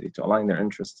university, to align their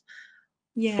interests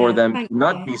for them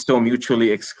not be so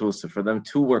mutually exclusive, for them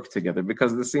to work together,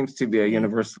 because this seems to be a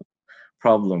universal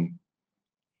problem.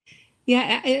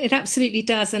 Yeah, it absolutely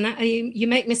does. And you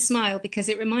make me smile, because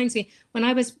it reminds me when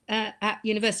I was at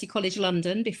University College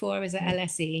London, before I was at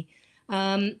LSE,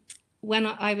 when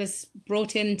I was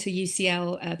brought into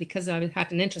UCL because I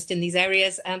had an interest in these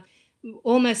areas,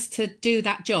 almost to do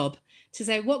that job, to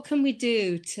say, what can we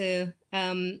do to,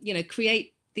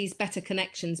 create these better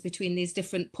connections between these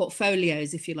different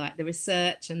portfolios, if you like, the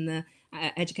research and the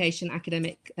education,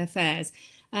 academic affairs.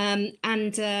 And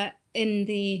in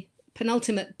the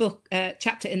penultimate book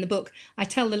chapter in the book, I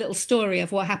tell the little story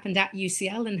of what happened at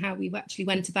UCL and how we actually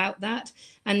went about that.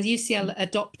 And UCL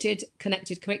adopted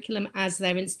connected curriculum as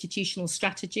their institutional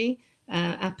strategy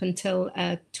up until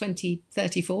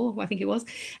 2034, I think it was,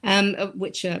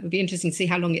 which would be interesting to see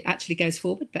how long it actually goes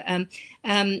forward.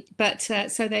 But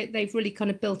so they've really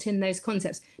kind of built in those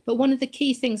concepts. But one of the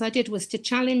key things I did was to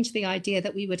challenge the idea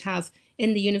that we would have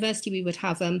in the university, we would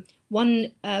have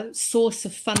one source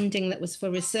of funding that was for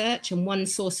research and one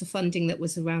source of funding that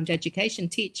was around education,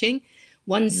 teaching.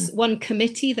 One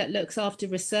committee that looks after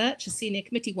research, a senior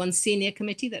committee, one senior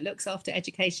committee that looks after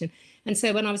education. And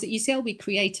so when I was at UCL, we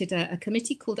created a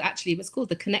committee called, actually it was called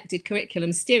the Connected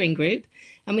Curriculum Steering Group.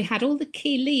 And we had all the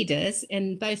key leaders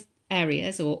in both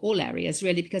areas, or all areas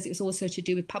really, because it was also to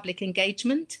do with public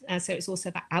engagement. So it's also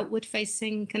about outward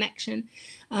facing connection.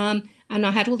 And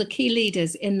I had all the key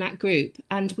leaders in that group,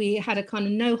 and we had a kind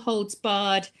of no holds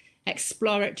barred,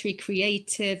 exploratory,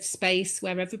 creative space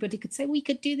where everybody could say, we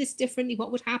could do this differently.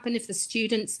 What would happen if the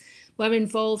students were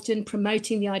involved in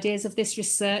promoting the ideas of this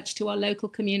research to our local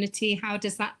community? How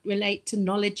does that relate to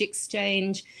knowledge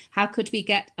exchange? How could we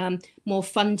get more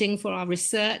funding for our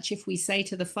research if we say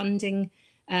to the funding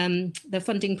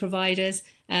providers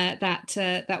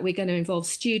that we're going to involve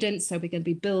students, so we're going to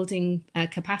be building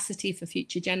capacity for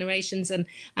future generations, and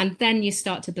then you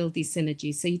start to build these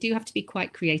synergies. So you do have to be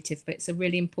quite creative, but it's a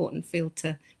really important field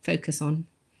to focus on.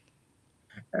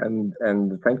 And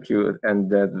thank you. And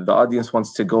the audience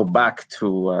wants to go back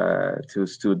to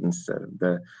students,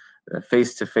 the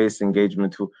face-to-face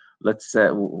engagement.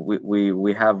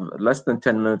 we have less than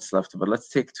 10 minutes left, but let's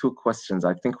take 2 questions.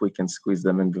 I think we can squeeze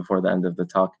them in before the end of the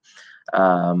talk.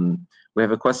 We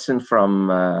have a question from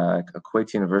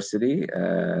Kuwait University,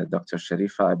 Dr.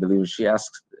 Sharifa, I believe. She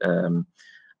asks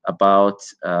about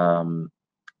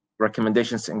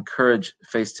recommendations to encourage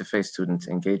face-to-face student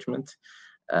engagement.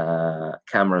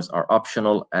 Cameras are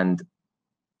optional, and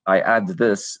I add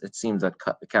this, it seems that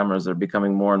cameras are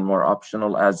becoming more and more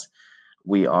optional as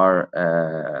we are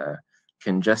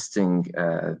congesting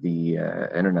the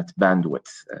internet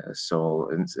bandwidth. So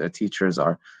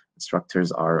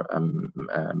instructors are,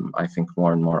 I think,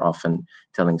 more and more often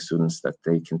telling students that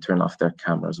they can turn off their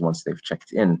cameras once they've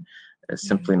checked in,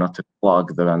 simply not to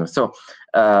clog the bandwidth. So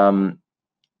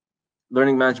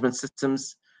learning management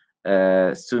systems,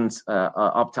 students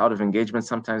opt out of engagement,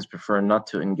 sometimes prefer not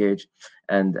to engage,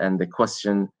 and the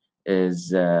question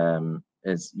is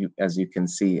as you can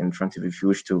see in front of you, if you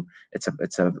wish to, it's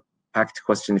a packed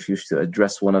question. If you wish to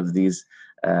address one of these,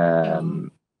 I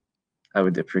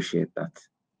would appreciate that.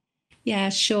 Yeah,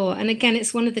 sure. And again,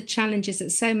 it's one of the challenges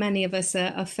that so many of us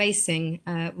are facing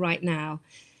right now.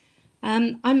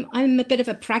 I'm a bit of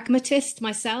a pragmatist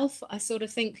myself. I sort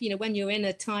of think, when you're in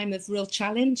a time of real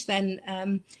challenge, then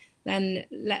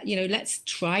let's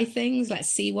try things. Let's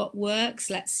see what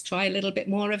works. Let's try a little bit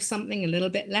more of something, a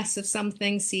little bit less of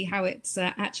something, see how it's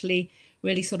actually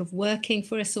really sort of working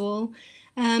for us all.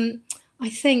 I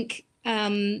think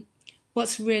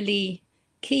what's really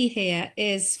key here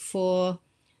is for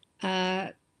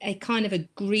a kind of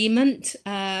agreement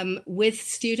with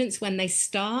students when they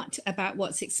start about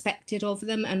what's expected of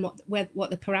them and what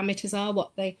the parameters are,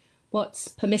 what's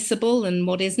permissible and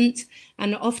what isn't.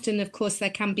 And often, of course, there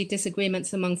can be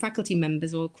disagreements among faculty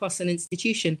members or across an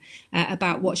institution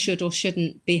about what should or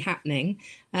shouldn't be happening.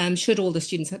 Should all the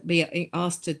students be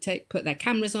asked to put their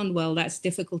cameras on? Well, that's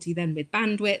difficulty then with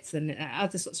bandwidth and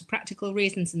other sorts of practical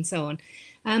reasons and so on.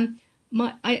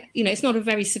 It's not a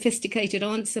very sophisticated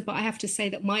answer, but I have to say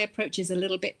that my approach is a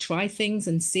little bit try things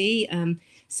and see.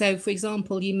 So, for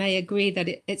example, you may agree that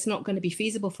it's not going to be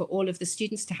feasible for all of the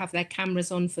students to have their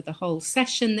cameras on for the whole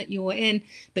session that you're in,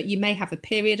 but you may have a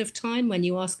period of time when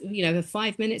you ask,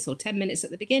 5 minutes or 10 minutes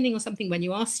at the beginning or something, when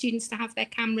you ask students to have their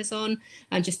cameras on,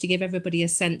 and just to give everybody a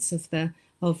sense of the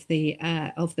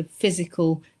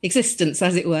physical existence,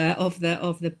 as it were, of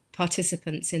the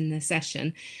participants in the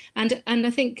session. And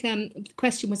I think the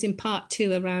question was in part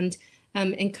 2 around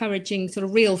encouraging sort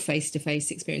of real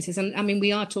face-to-face experiences. And I mean,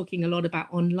 we are talking a lot about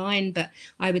online, but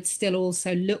I would still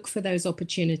also look for those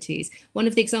opportunities. One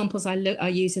of the examples I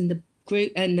use in the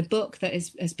group and the book that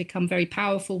has become very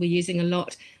powerful, we're using a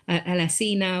lot at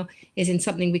LSE now, is in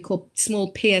something we call small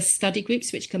peer study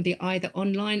groups, which can be either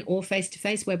online or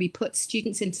face-to-face, where we put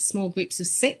students into small groups of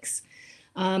 6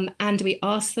 and we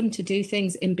ask them to do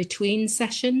things in between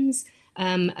sessions,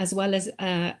 as well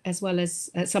as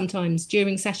sometimes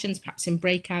during sessions, perhaps in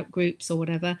breakout groups or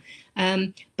whatever.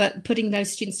 But putting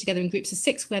those students together in groups of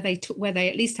 6 where they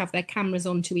at least have their cameras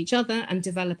on to each other and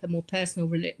develop a more personal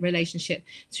relationship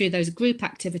through those group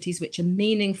activities, which are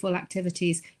meaningful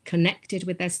activities connected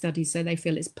with their studies, so they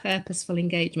feel it's purposeful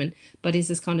engagement, but is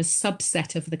this kind of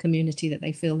subset of the community that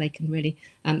they feel they can really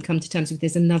come to terms with.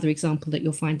 There's another example that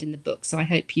you'll find in the book. So I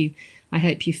hope you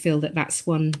feel that that's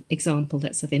one example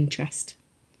that's of interest.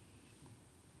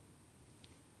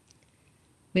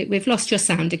 We've lost your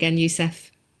sound again,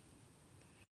 Youssef.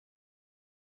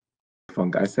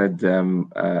 I said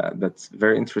that's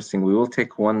very interesting. We will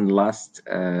take one last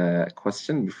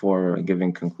question before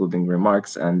giving concluding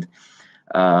remarks, and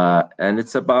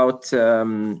it's about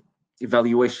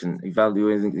evaluating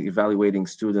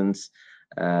students.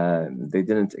 They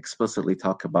didn't explicitly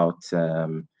talk about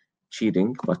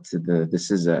cheating, but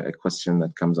this is a question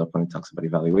that comes up when it talks about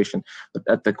evaluation.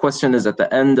 But the question is, at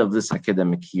the end of this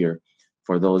academic year,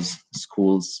 for those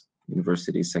schools,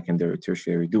 universities, secondary,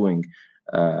 tertiary, doing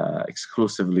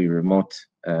exclusively remote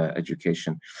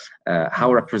education,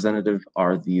 how representative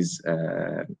are these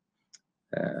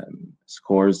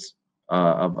scores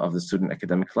of the student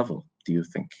academic level, do you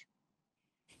think?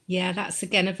 Yeah, that's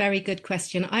again a very good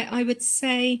question. I would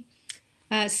say,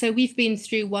 so we've been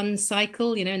through one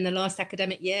cycle, in the last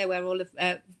academic year, where all of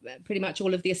pretty much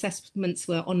all of the assessments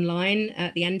were online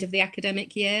at the end of the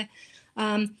academic year.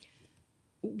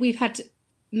 We've had a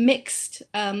mixed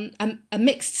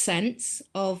sense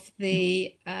of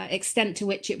the extent to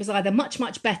which it was either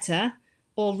much better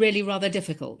or really rather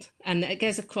difficult, and it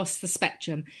goes across the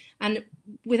spectrum. And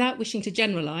without wishing to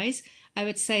generalize, I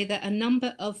would say that a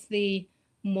number of the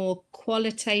more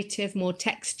qualitative, more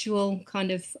textual kind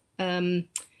of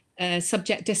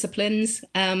subject disciplines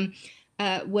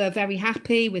were very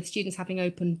happy with students having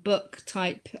open book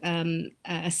type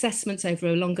assessments over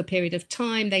a longer period of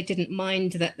time. They didn't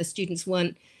mind that the students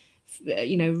weren't,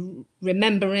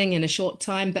 remembering in a short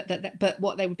time, but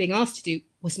what they were being asked to do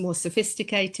was more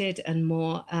sophisticated and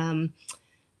more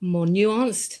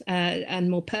nuanced and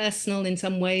more personal in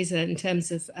some ways in terms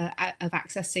of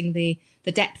accessing the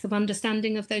depth of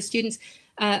understanding of those students.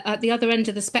 At the other end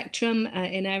of the spectrum,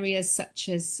 in areas such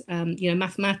as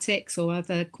mathematics or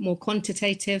other more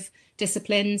quantitative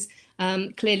disciplines,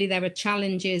 clearly there are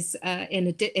challenges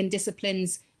in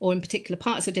disciplines, or in particular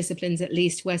parts of disciplines at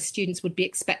least, where students would be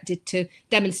expected to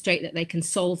demonstrate that they can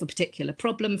solve a particular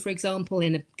problem, for example,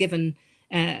 in a given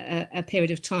a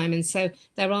period of time. And so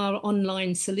there are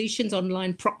online solutions,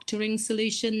 online proctoring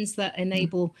solutions that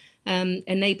enable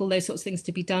those sorts of things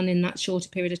to be done in that shorter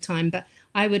period of time. But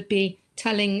I would be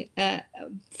telling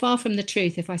far from the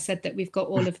truth if I said that we've got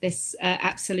all of this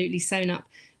absolutely sewn up.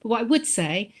 But what I would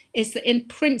say is that in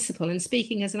principle, and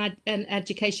speaking as an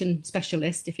education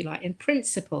specialist, if you like, in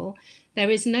principle,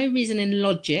 there is no reason in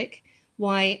logic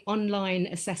why online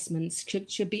assessments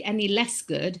should be any less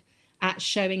good at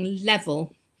showing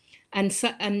level, and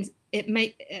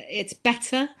it's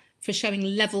better for showing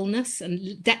levelness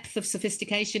and depth of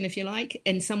sophistication, if you like,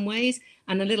 in some ways,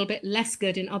 and a little bit less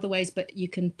good in other ways. But you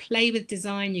can play with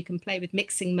design, you can play with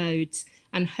mixing modes,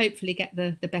 and hopefully get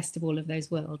the best of all of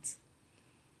those worlds.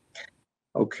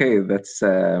 Okay, that's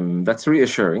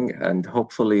reassuring, and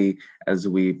hopefully, as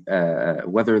we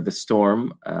weather the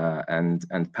storm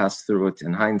and pass through it,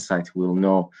 in hindsight, we'll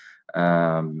know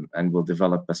and we'll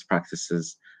develop best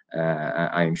practices.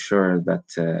 I'm sure that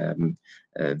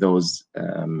those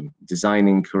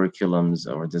designing curriculums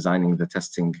or designing the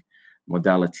testing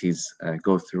modalities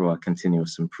go through a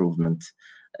continuous improvement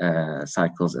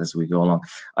cycles as we go along.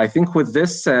 I think with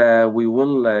this, we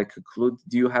will conclude.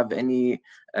 Do you have any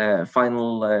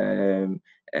final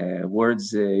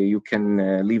words you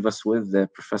can leave us with,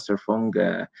 Professor Fung,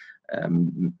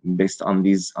 based on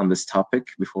this topic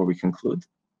before we conclude?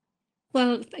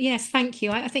 Well, yes, thank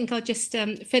you. I think I'll just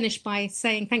finish by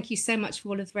saying thank you so much for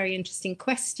all of the very interesting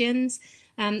questions.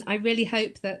 I really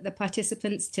hope that the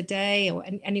participants today, or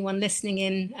anyone listening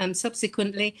in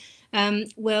subsequently,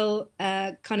 will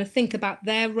kind of think about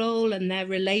their role and their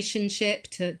relationship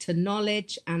to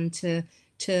knowledge and to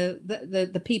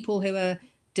the people who are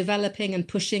developing and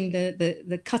pushing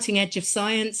the cutting edge of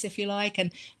science, if you like,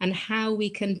 and how we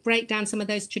can break down some of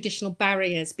those traditional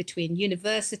barriers between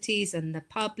universities and the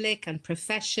public and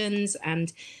professions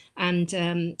and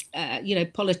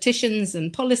politicians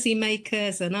and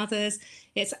policymakers and others.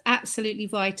 It's absolutely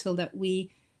vital that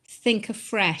we think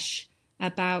afresh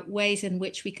about ways in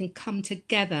which we can come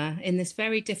together in this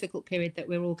very difficult period that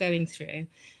we're all going through,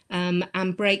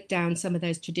 and break down some of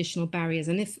those traditional barriers.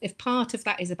 And if part of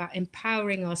that is about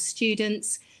empowering our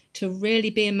students to really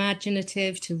be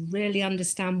imaginative, to really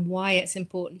understand why it's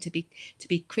important to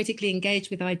be critically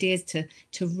engaged with ideas,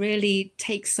 to really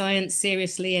take science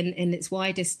seriously in its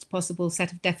widest possible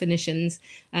set of definitions,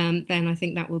 then I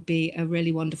think that will be a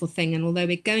really wonderful thing. And although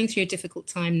we're going through a difficult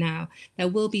time now, there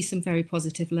will be some very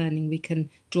positive learning we can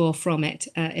draw from it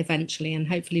eventually. And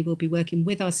hopefully we'll be working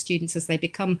with our students as they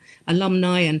become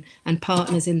alumni and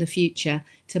partners in the future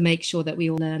to make sure that we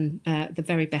all learn the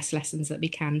very best lessons that we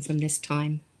can from this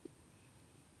time.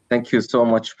 Thank you so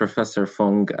much, Professor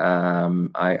Fung.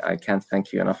 I can't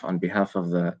thank you enough on behalf of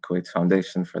the Kuwait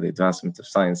Foundation for the Advancement of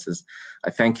Sciences. I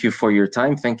thank you for your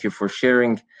time. Thank you for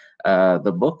sharing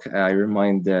the book. I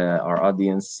remind our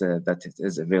audience that it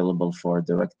is available for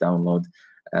direct download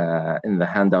in the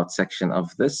handout section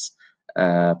of this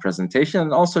presentation.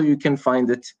 And also you can find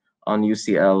it on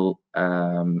UCL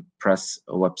Press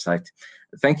website.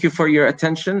 Thank you for your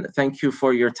attention. Thank you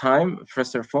for your time,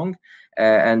 Professor Fung.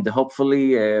 And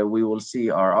hopefully we will see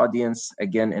our audience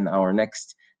again in our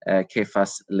next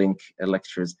KFAS Link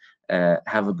lectures.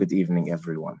 Have a good evening,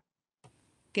 everyone.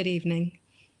 Good evening.